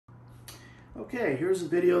Okay, here's a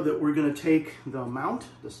video that we're going to take the mount,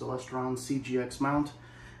 the Celestron CGX mount,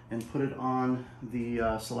 and put it on the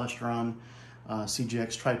Celestron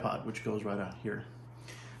CGX tripod, which goes right out here.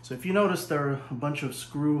 So if you notice, there are a bunch of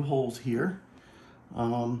screw holes here.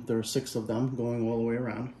 There are 6 of them going all the way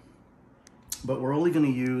around. But we're only going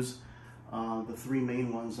to use the 3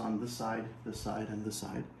 main ones on this side, and this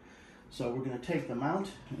side. So we're going to take the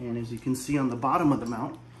mount, and as you can see on the bottom of the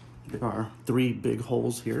mount, there are 3 big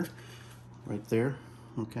holes here. Right there,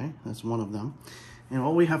 okay, that's one of them. And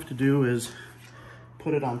all we have to do is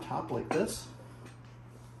put it on top like this.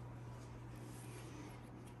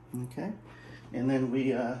 Okay, and then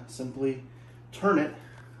we simply turn it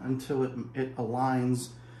until it aligns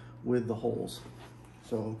with the holes.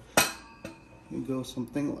 So you go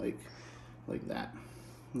something like that,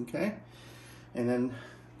 okay? And then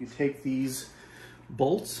you take these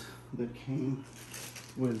bolts that came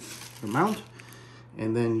with the mount,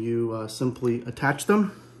 and then you simply attach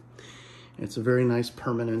them. It's a very nice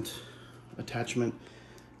permanent attachment,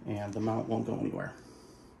 and the mount won't go anywhere.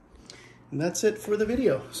 And that's it for the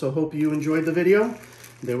video. So hope you enjoyed the video.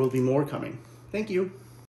 There will be more coming. Thank you.